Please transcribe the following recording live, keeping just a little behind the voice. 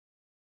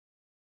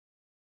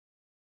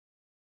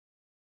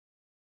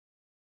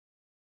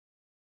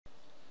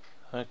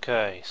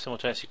Okay,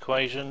 simultaneous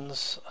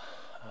equations,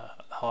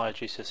 higher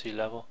GCSE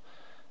level.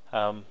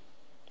 Some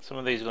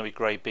of these are going to be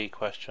grade B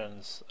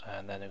questions,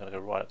 and then they're going to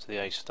go right up to the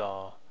A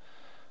star,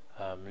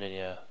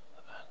 linear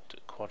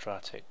and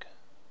quadratic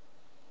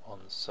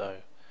ones. So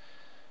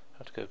I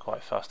have to go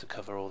quite fast to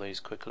cover all these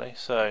quickly.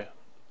 So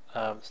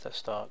let's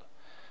start.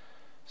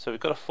 So we've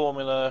got a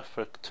formula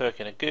for a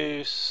turkey and a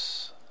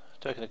goose.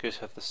 Turkey and a goose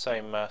have the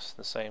same mass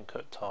and the same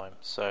cut time.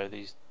 So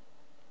these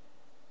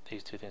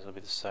two things will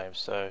be the same.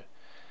 So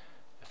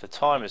if the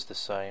time is the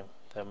same,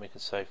 then we can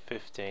say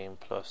 15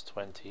 plus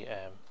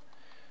 20m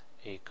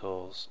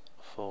equals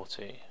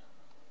 40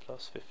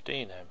 plus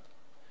 15m.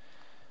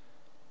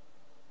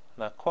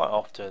 Now quite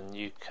often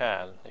you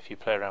can, if you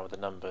play around with the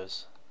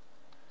numbers,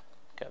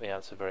 get the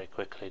answer very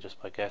quickly just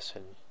by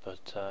guessing,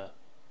 but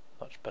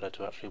much better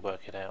to actually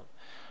work it out.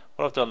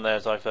 What I've done there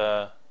is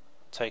I've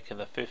taken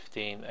the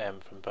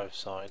 15m from both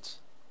sides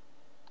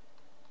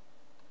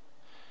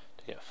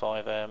to get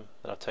 5m,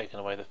 then I've taken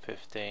away the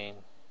 15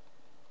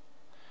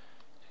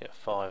 to get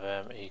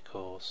 5m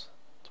equals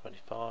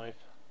 25,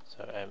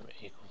 so m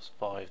equals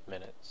 5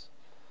 minutes.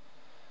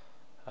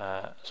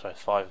 Sorry,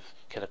 5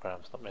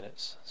 kilograms, not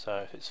minutes. So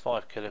if it's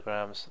 5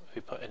 kilograms, if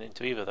we put it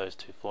into either of those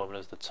two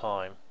formulas, the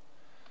time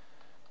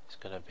is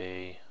going to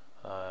be,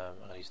 I'm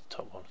going to use the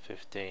top one,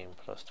 15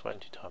 plus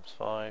 20 times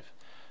 5.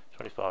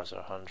 25 is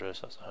 100,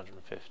 so that's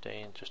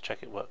 115. Just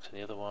check it works in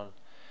the other one.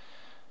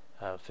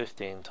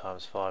 15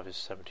 times 5 is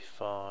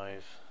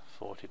 75.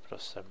 40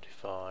 plus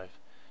 75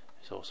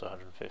 is also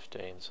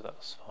 115, so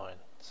that's fine.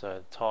 So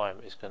the time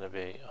is going to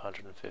be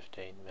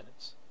 115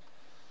 minutes.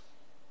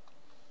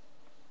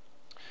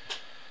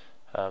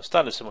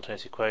 Standard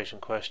simultaneous equation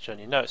question.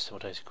 You know it's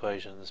simultaneous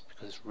equations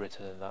because it's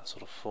written in that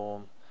sort of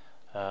form.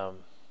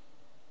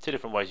 Two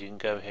different ways you can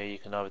go here. You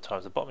can either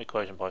times the bottom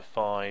equation by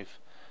 5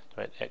 to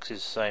make the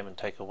x's the same and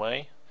take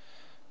away.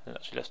 And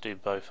actually let's do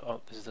both.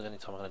 Oh, this is the only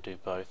time I'm going to do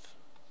both,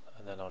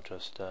 and then I'll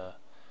just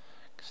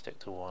stick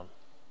to one.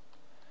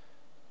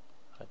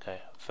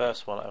 Okay,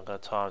 first one I'm going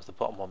to times the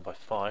bottom one by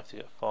 5 to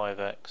get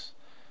 5x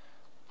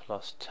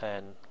plus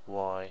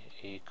 10y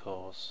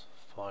equals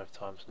 5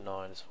 times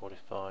 9 is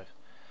 45,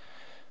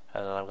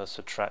 and then I'm going to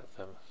subtract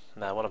them.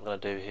 Now what I'm going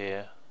to do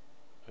here,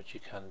 which you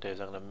can do, is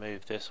I'm going to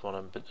move this one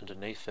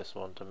underneath this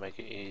one to make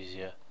it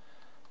easier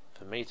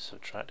for me to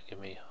subtract, give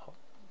me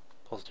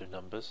positive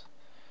numbers.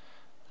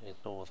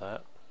 Ignore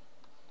that.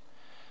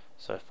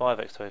 So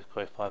 5x take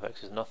away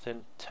 5x is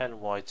nothing.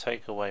 10y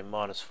take away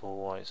minus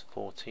 4y is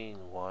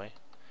 14y,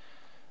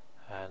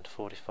 and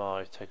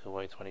 45 take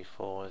away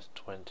 24 is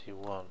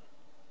 21.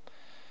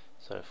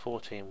 So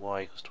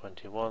 14y equals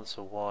 21,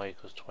 so y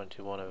equals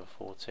 21 over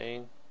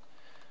 14,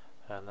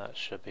 and that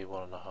should be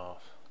 1.5.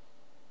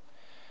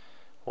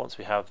 Once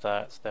we have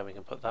that, then we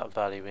can put that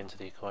value into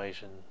the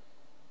equation.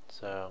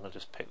 So I'm going to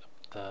just pick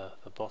the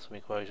bottom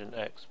equation,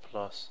 x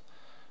plus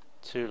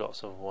 2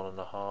 lots of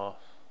 1.5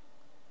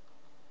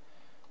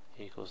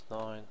 equals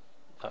 9.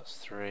 That's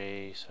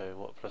 3, so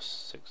what plus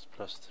 6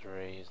 plus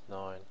 3 is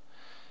 9,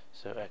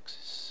 so x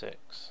is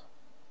 6.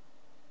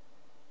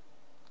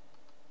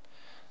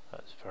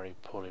 That's very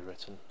poorly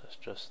written. Let's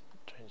just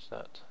change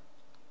that.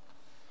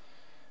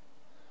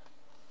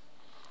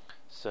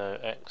 So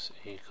x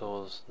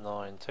equals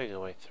 9, take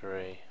away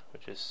 3,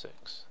 which is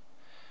 6.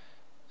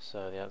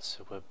 So the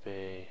answer would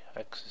be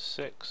x is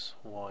 6,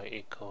 y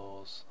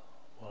equals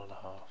 1.5.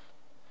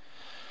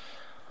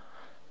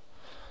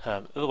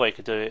 The other way you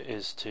could do it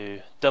is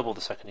to double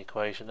the second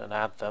equation and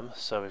add them.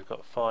 So we've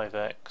got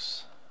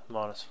 5x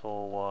minus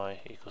 4y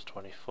equals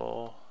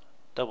 24.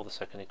 Double the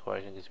second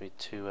equation gives me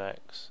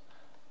 2x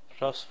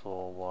plus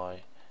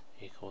 4y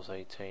equals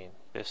 18.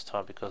 This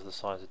time, because the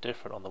signs are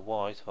different on the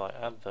y's, if I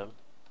add them,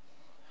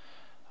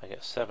 I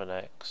get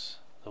 7x.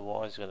 The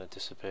y is going to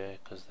disappear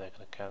because they're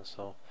going to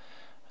cancel,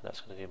 and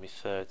that's going to give me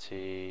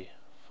 30,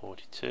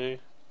 42.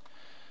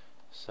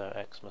 So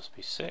x must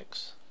be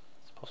 6.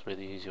 It's possibly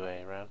the easy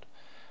way around.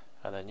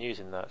 And then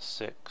using that,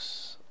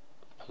 6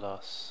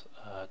 plus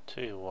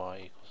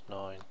 2y equals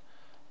 9.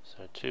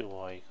 So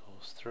 2y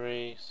equals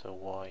 3. So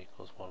y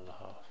equals 1.5.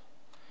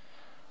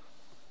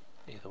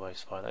 Either way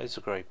is fine. These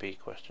are grade B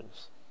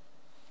questions.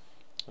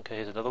 Okay,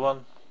 here's another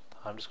one.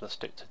 I'm just going to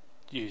stick to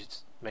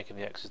making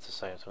the x's the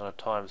same. So I'm going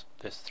to times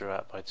this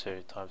throughout by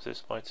 2. Times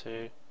this by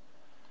 2.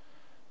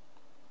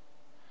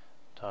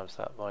 Times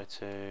that by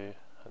 2.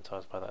 And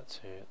times by that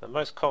 2. The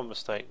most common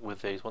mistake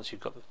with these, once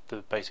you've got the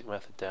basic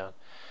method down,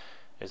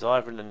 is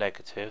either in the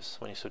negatives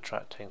when you're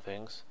subtracting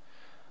things.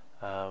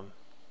 I'll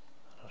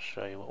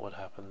show you what would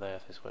happen there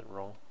if this went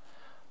wrong,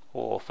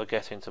 or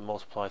forgetting to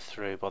multiply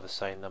through by the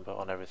same number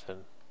on everything.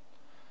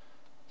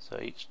 So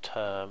each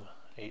term,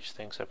 each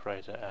thing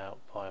separated out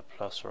by a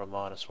plus or a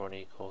minus or an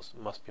equals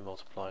must be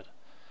multiplied.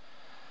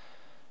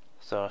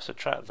 So I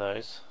subtract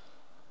those,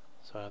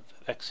 so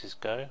the x's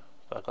go,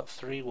 but I've got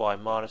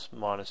 3y minus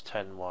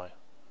 10y.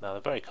 Now the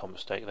very common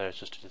mistake there is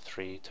just to do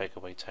 3 take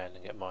away 10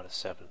 and get minus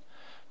 7.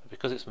 But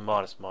because it's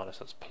minus minus,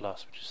 that's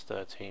plus, which is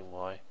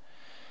 13y,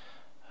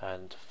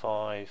 and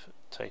 5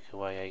 take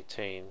away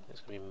 18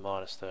 is going to be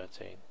minus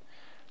 13.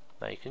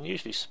 Now you can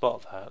usually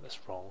spot that's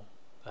wrong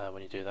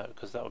when you do that,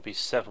 because that would be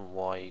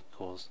 7y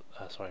equals,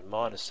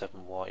 minus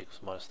 7y equals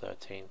minus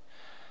 13.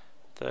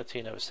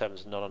 13 over 7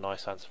 is not a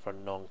nice answer for a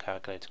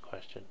non-calculated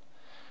question,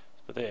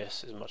 but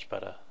this is much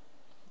better.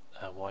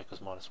 Y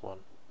equals minus 1.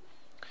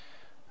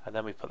 And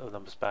then we put the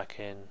numbers back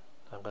in.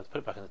 I'm going to put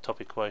it back in the top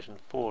equation.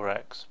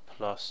 4x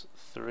plus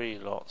 3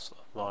 lots of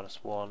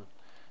minus 1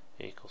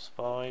 equals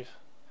 5.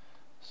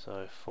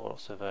 So 4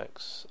 lots of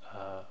x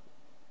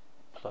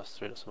plus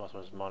 3 lots of minus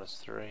 1 is minus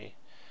 3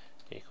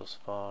 equals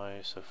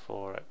 5. So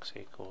 4x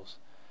equals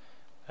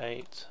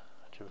 8,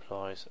 which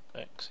implies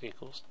x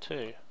equals 2.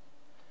 There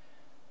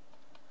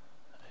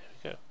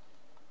we go.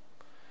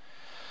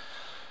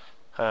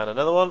 And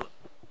another one.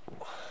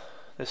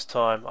 This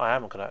time I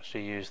am going to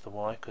actually use the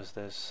y, because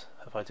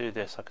if I do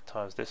this, I could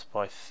times this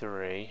by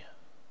 3,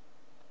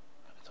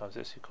 I could times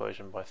this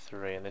equation by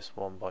 3 and this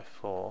one by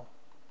 4.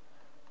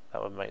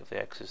 That would make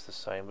the x's the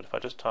same, but if I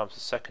just times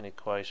the second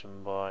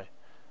equation by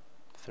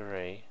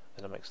 3,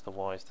 then it makes the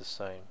y's the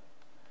same.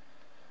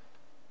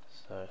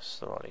 So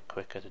slightly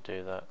quicker to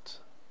do that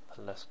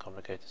and less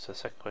complicated. So the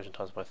second equation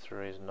times by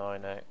 3 is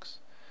 9x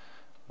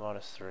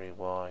minus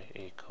 3y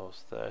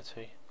equals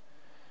 30.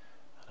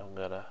 And I'm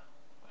going to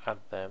add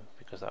them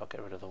because that'll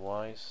get rid of the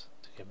y's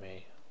to give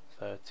me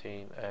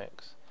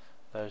 13x.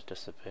 Those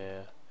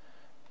disappear,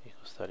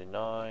 equals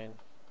 39.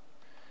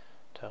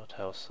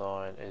 Telltale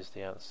sign is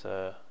the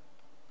answer.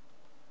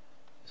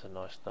 It's a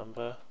nice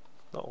number.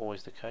 Not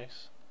always the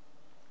case,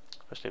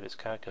 especially if it's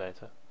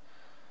calculator.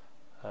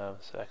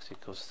 So x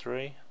equals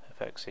 3.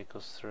 If x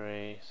equals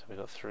 3, so we've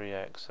got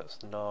 3x,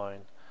 that's 9,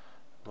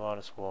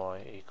 minus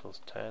y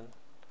equals 10.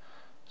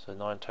 So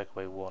 9 take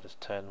away 1 is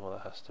 10, well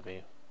that has to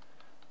be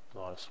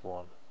minus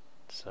 1.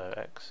 So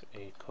x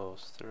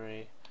equals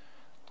 3,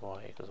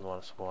 y equals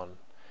minus 1.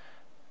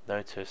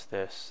 Notice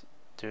this,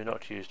 do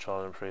not use trial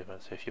and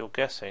improvement. So if you're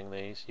guessing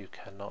these, you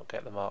cannot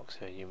get the marks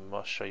here. You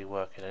must show your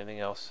work, and anything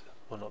else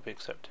will not be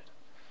accepted.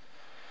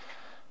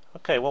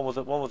 Okay, one with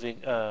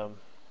the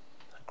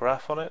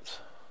graph on it.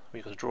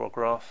 We could draw a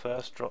graph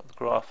first. Draw the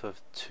graph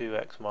of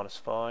 2x minus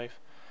 5.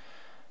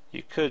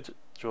 You could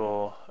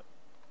draw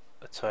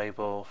a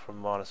table from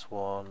minus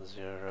 1,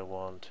 0,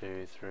 1,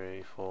 2,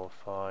 3, 4,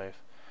 5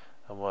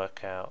 and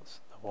work out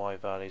the y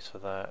values for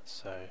that.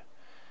 So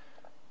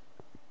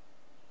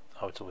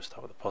I would always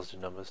start with the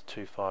positive numbers.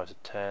 2 5s are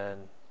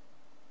 10,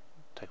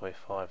 take away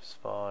 5 is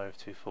 5,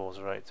 2 4s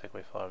are 8, take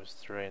away 5 is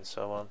 3, and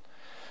so on.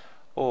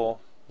 Or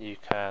you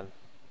can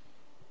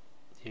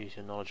use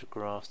your knowledge of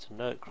graphs to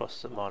know it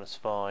crosses at minus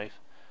 5,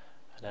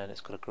 and then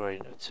it's got a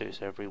gradient of 2,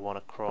 so every one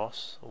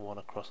across, or one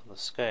across on the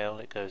scale,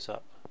 it goes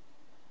up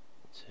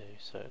 2.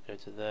 So it'll go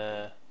to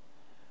there,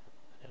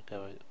 it'll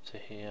go up to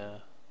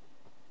here,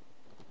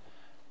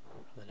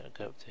 and then it'll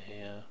go up to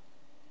here,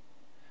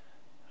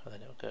 and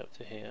then it'll go up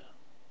to here.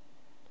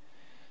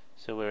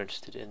 So we're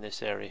interested in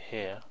this area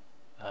here.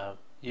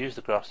 Use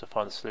the graphs to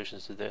find the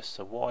solutions to this.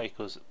 So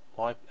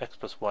x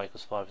plus y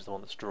equals 5 is the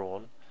one that's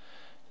drawn.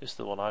 This is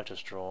the one I've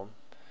just drawn.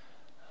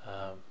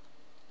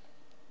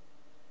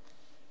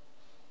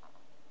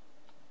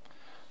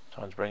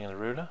 Time to bring in a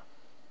ruler,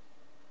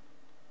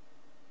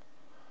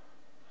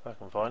 if I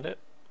can find it.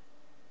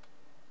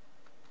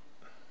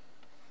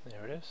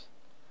 There it is.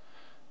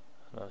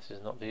 Now this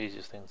is not the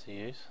easiest thing to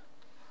use.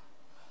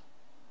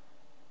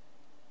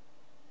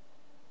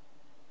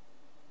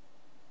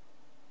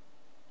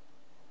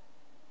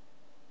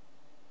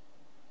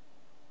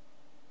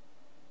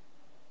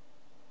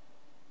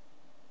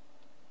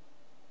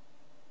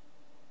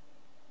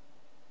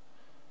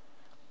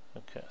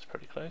 Okay, that's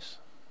pretty close.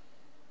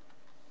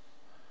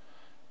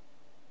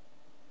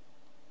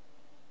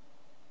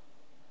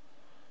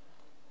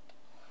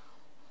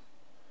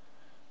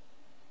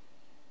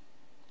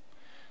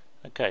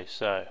 Okay,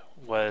 so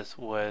where's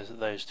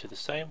those two the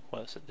same?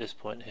 Well, it's at this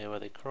point here where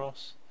they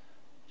cross,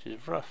 which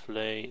is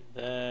roughly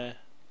there,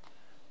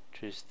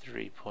 which is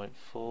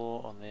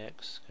 3.4 on the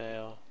x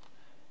scale,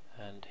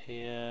 and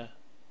here,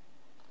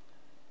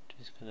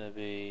 which is going to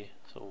be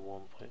sort of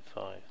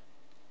 1.5.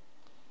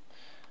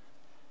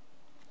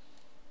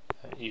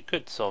 You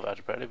could solve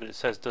algebraically, but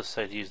it does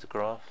say to use the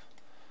graph.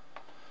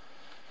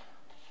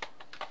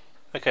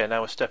 Okay,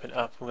 now we're stepping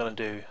up. We're going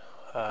to do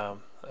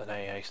an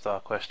AA style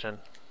question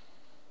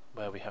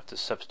where we have to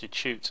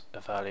substitute a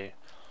value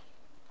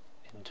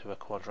into a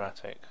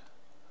quadratic.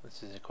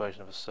 This is the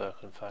equation of a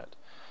circle, in fact.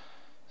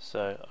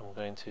 So I'm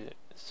going to,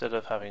 instead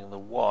of having the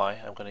y,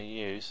 I'm going to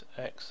use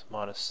x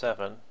minus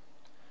 7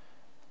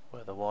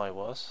 where the y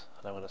was,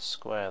 and I'm going to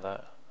square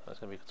that. That's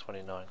going to be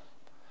 29.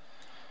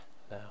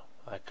 Now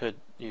I could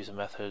use a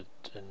method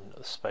in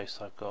the space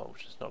I've got,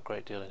 which is not a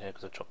great deal in here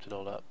because I chopped it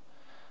all up,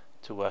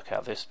 to work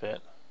out this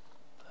bit,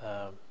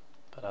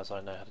 but as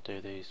I know how to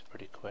do these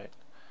pretty quick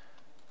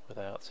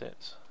without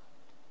it.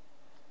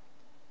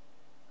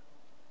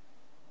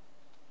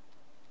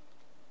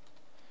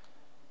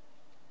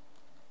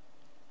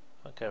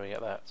 Okay, we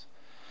get that.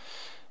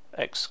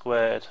 X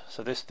squared,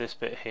 so this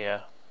bit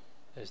here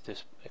is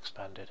this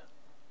expanded.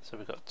 So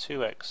we've got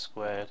 2x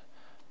squared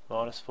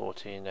minus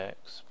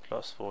 14x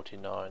plus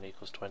 49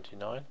 equals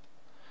 29.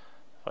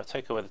 If I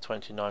take away the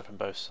 29 from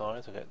both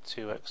sides, I get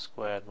 2x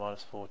squared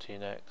minus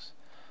 14x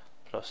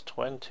plus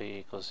 20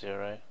 equals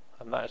 0,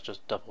 and that is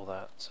just double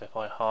that. So if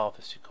I halve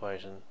this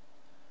equation,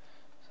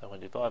 so I'm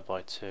going to divide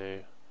by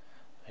 2,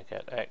 I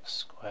get x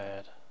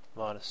squared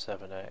minus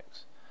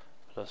 7x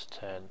plus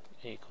 10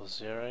 equals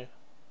 0.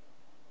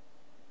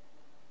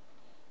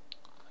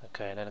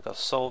 Okay, and then I've got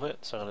to solve it,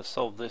 so I'm going to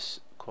solve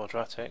this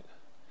quadratic.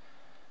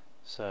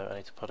 So I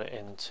need to put it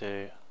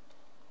into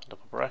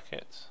double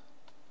brackets,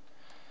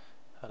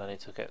 and I need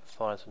to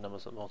find some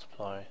numbers that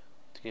multiply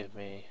to give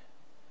me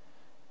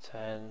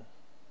 10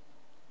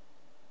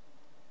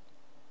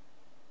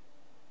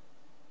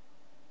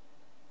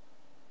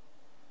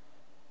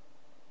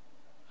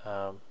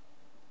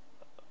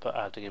 but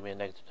add to give me a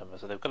negative number,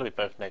 so they've got to be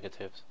both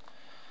negatives.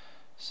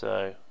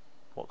 So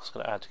what's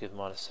going to add to give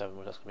minus 7?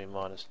 Well, that's going to be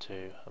minus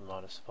 2 and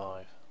minus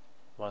 5.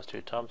 Minus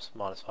 2 times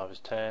minus 5 is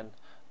 10,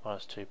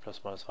 minus 2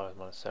 plus minus 5 is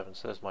minus 7,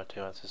 so those are my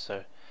two answers.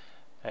 So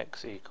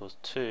x equals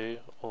 2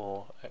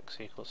 or x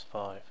equals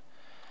 5.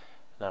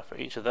 Now for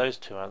each of those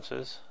two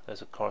answers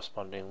there's a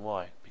corresponding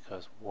y,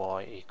 because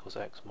y equals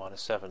x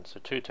minus 7. So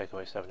 2 take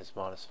away 7 is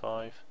minus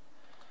 5,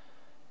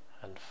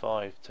 and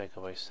 5 take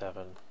away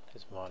 7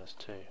 is minus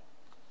 2.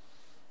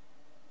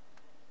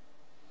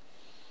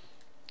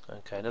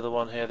 Okay, another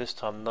one here, this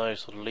time no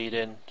sort of lead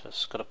in,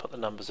 just got to put the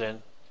numbers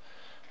in.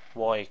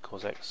 Y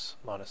equals x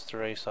minus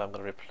 3, so I'm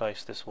going to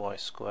replace this y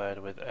squared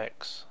with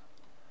x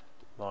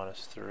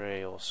minus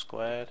 3 all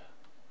squared.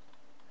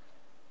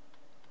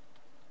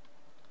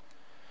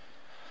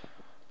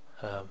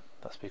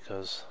 That's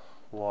because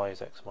y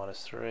is x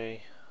minus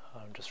 3.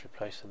 I'm just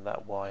replacing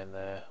that y in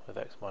there with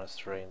x minus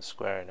 3 and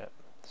squaring it.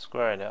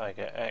 Squaring it, I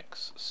get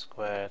x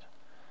squared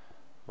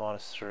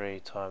minus 3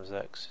 times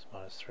x is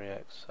minus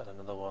 3x, and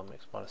another one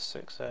makes minus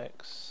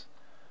 6x,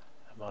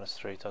 and minus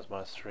 3 times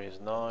minus 3 is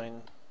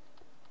 9.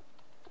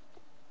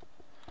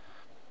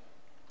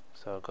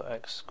 So I've got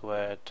x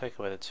squared, take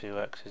away the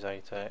 2x is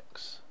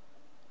 8x,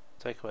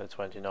 take away the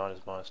 29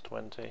 is minus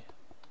 20.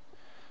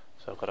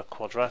 So I've got a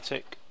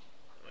quadratic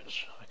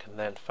which I can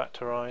then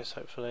factorise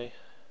hopefully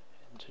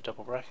into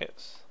double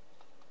brackets.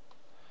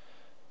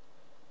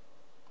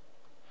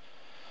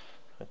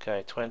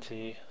 Okay,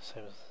 20,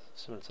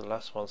 similar to the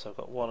last one, so I've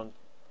got 1 and,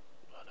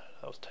 oh no,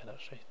 that was 10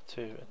 actually,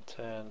 2 and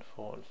 10,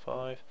 4 and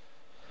 5.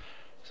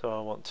 So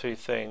I want two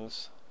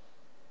things.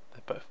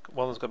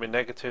 One's going to be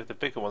negative, the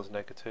bigger one's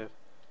negative.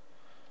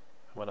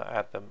 And when I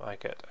add them I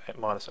get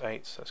minus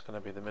 8, so that's going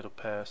to be the middle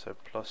pair, so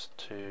plus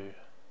 2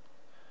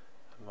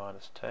 and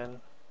minus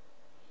 10.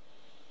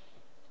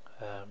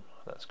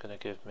 That's going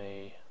to give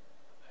me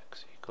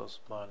x equals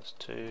minus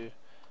 2,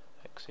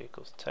 x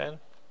equals 10.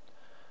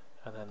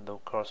 And then the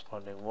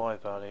corresponding y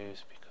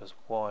values, because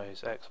y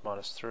is x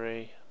minus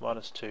 3,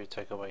 minus 2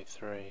 take away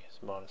 3 is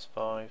minus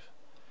 5,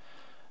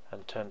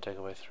 and 10 take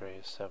away 3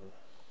 is 7.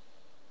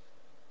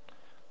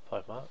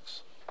 5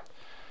 marks.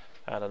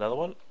 And another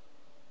one.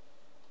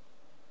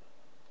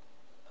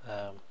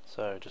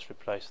 So just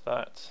replace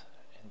that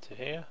into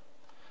here.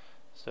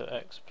 So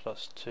x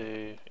plus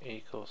 2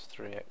 equals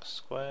 3x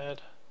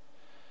squared.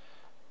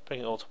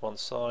 Bring it all to one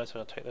side, so I'm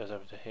going to take those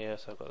over to here.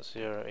 So I've got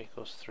 0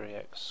 equals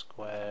 3x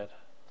squared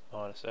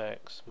minus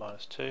x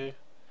minus 2.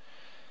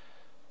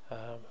 You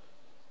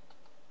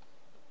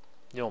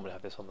normally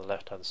have this on the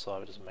left hand side,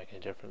 but it doesn't make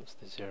any difference.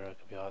 The 0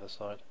 could be either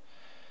side.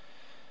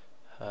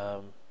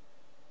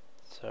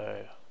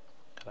 So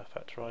can I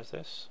factorise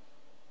this?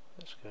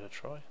 Let's give it a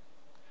try.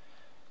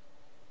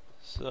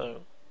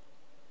 So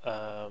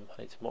I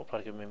need to multiply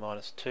to give me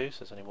minus 2, so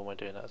there's only one way of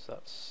doing that, so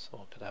that's,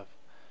 or I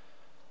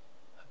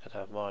could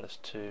have minus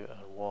 2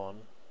 and 1,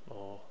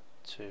 or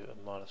 2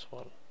 and minus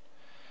 1.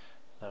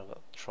 Now I've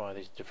got to try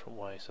these different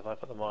ways. So if I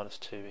put the minus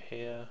 2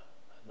 here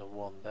and the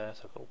 1 there,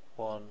 so I've got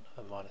 1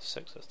 and minus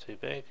 6, that's too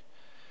big.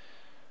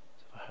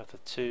 So if I have the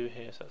 2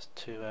 here, so that's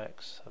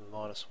 2x, and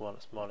minus 1,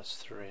 it's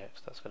minus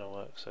 3x, that's going to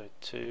work. So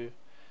 2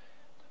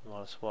 and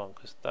minus 1,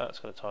 because that's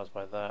going to times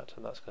by that,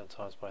 and that's going to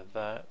times by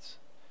that.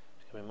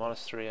 It's going to be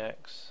minus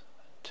 3x,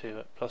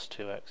 2 plus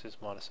 2x is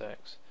minus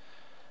x.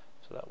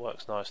 So that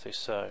works nicely.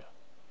 So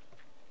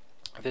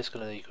this is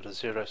going to equal to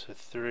 0, so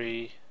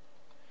 3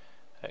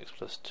 x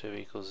plus 2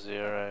 equals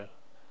 0,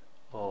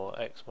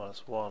 or x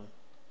minus 1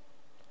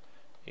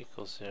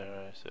 equals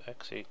 0, so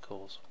x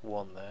equals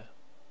 1 there,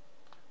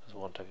 because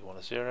 1 taking 1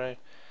 is 0.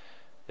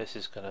 This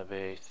is going to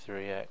be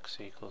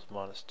 3x equals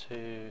minus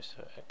 2,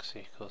 so x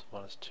equals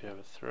minus 2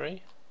 over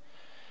 3.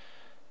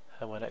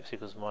 And when x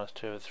equals minus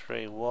 2 over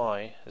 3,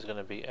 y is going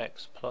to be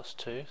x plus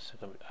 2, so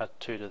I'm going to add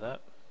 2 to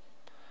that.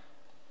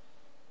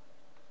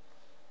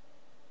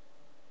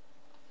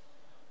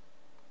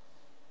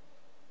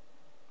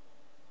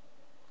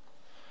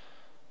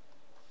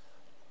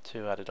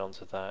 Added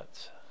onto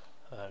that,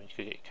 you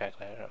could get your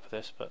calculator out for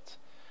this, but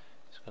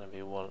it's going to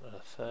be 1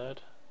 1/3,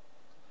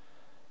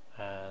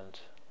 and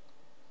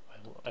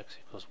when x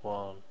equals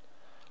 1,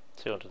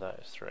 2 onto that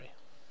is 3.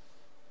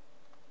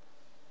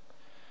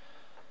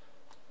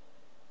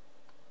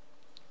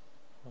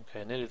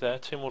 Okay, nearly there,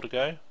 2 more to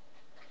go.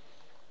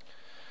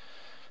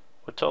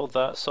 We're told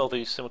that solve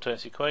these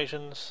simultaneous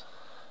equations.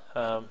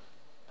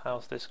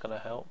 How's this going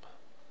to help?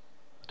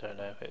 I don't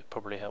know, it'd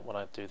probably help when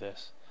I do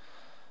this.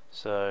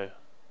 So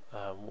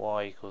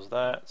y equals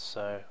that,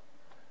 so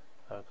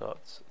I've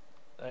got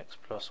x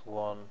plus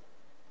 1,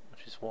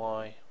 which is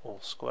y, all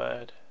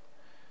squared,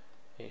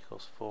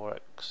 equals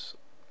 4x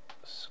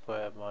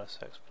squared minus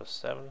x plus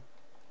 7.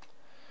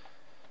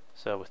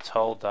 So we're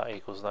told that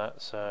equals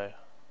that, so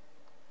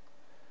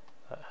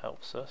that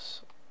helps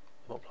us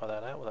multiply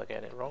that out without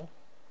getting it wrong.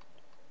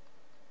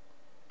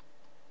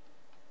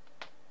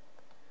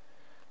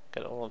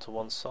 Get it all onto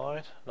one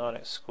side.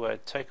 9x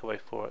squared, take away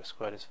 4x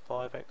squared is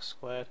 5x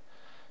squared.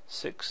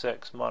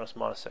 6x minus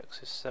minus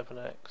x is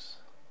 7x.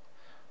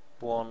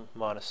 1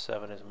 minus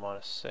 7 is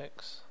minus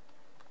 6.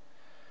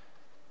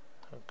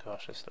 Oh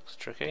gosh, this looks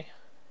tricky.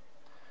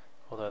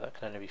 Although that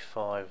can only be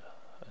 5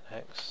 and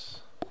x.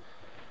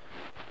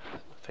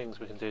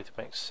 Things we can do to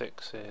make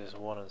 6 is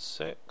 1 and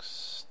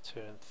 6, 2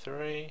 and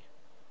 3.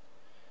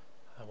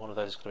 And one of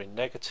those is going to be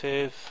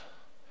negative.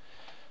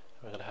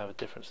 We're going to have a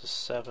difference of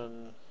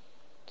 7.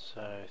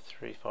 So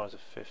 3 5s are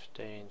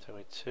 15, so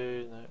we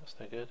 2, no, that's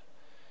no good.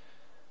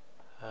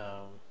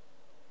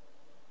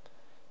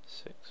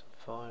 6 and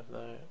 5,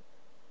 no.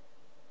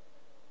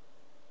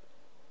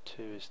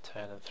 2 is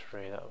 10 and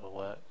 3, that will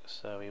work.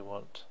 So we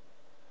want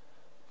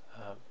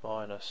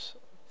minus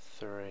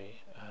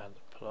 3 and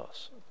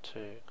plus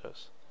 2,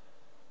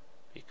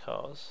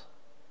 because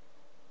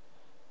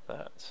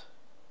that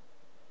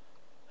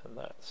and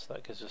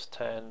that gives us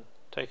 10,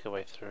 take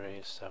away 3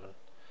 is 7.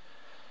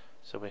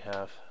 So we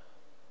have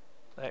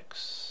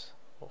x,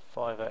 or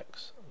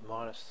 5x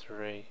minus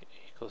 3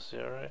 equals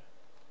 0,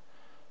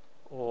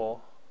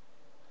 or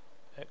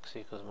x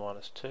equals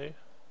minus 2.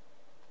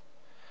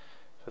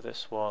 For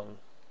this one,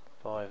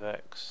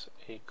 5x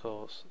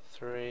equals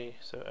 3,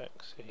 so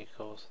x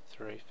equals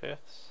 3/5.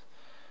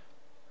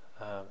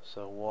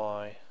 So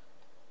y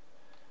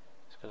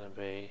is going to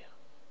be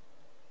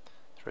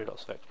 3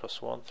 lots of x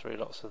plus 1, 3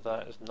 lots of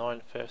that is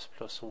 9/5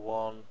 plus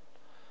 1.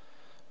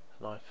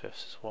 9/5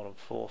 is 1 and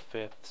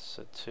 4/5,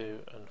 so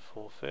 2 and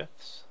 4/5.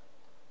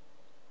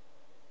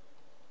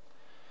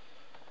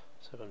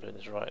 So if I'm doing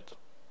this right,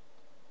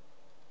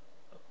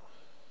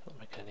 not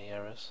make any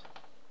errors.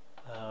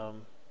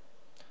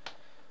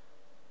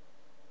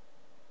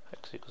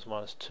 X equals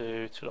minus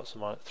 2, 3 lots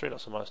of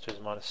minus 2 is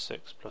minus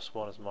 6, plus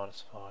 1 is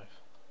minus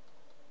 5.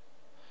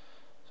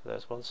 So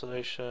there's one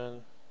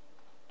solution,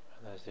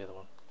 and there's the other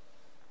one.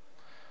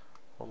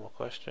 One more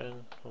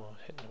question, we're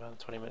hitting around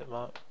the 20-minute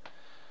mark.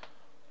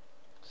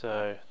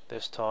 So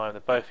this time they're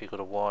both equal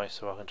to y,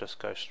 so I can just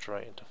go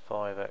straight into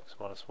 5x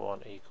minus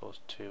 1 equals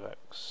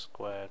 2x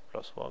squared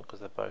plus 1, because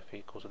they're both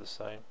equal to the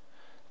same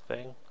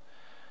thing.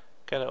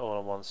 Get it all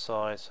on one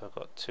side, so I've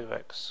got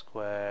 2x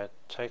squared,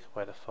 take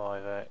away the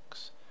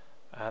 5x,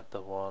 add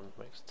the 1,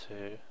 makes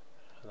 2,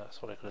 and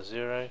that's what equals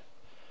 0.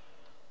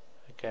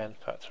 Again,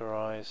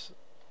 factorise.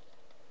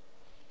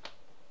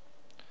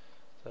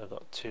 So I've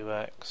got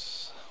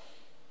 2x,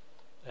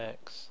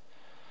 x.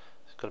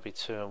 It's got to be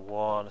 2 and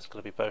 1, it's got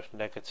to be both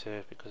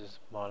negative because it's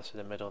minus in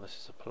the middle, this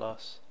is a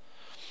plus.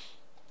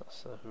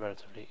 That's a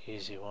relatively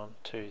easy one.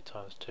 2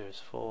 times 2 is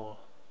 4,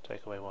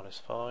 take away 1 is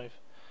 5.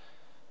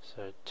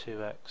 So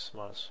 2x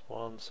minus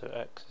 1, so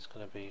x is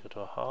going to be equal to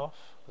a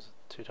half, because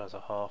 2 times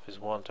a half is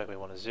 1, take away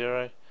 1 is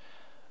 0,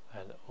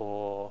 and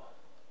or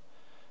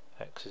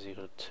x is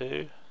equal to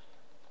 2,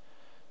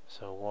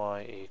 so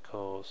y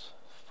equals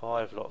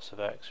 5 lots of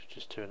x, which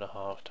is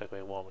 2.5, take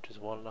away 1, which is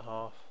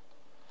 1.5,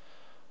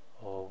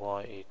 or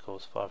y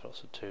equals 5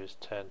 lots of 2 is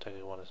 10, take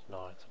away 1 is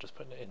 9, so just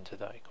putting it into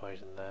that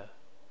equation there.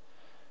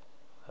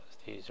 That's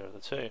the easier of the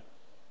two.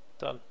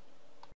 Done.